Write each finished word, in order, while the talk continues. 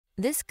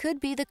This could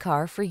be the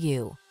car for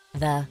you.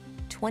 The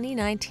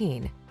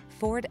 2019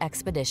 Ford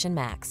Expedition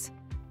Max.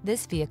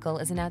 This vehicle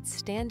is an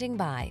outstanding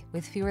buy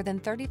with fewer than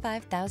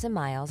 35,000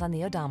 miles on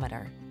the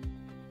odometer.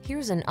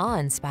 Here's an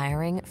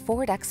awe-inspiring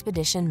Ford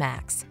Expedition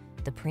Max,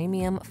 the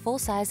premium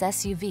full-size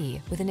SUV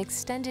with an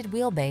extended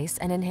wheelbase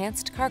and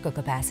enhanced cargo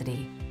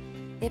capacity.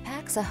 It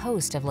packs a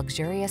host of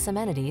luxurious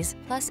amenities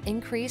plus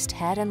increased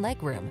head and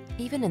legroom,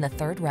 even in the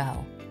third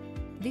row.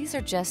 These are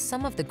just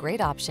some of the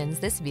great options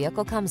this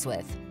vehicle comes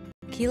with: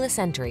 keyless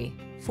entry,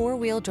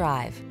 4-wheel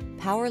drive,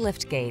 power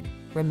liftgate,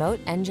 remote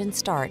engine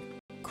start,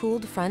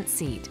 cooled front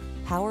seat,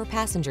 power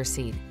passenger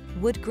seat,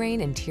 wood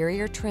grain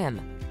interior trim,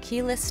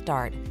 keyless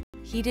start,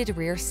 heated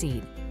rear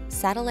seat,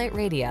 satellite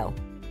radio.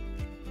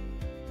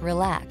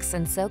 Relax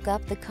and soak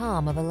up the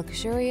calm of a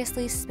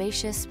luxuriously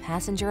spacious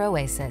passenger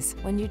oasis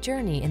when you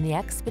journey in the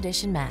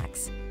Expedition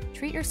Max.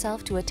 Treat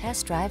yourself to a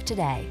test drive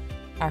today.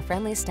 Our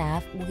friendly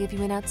staff will give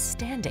you an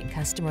outstanding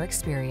customer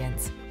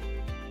experience.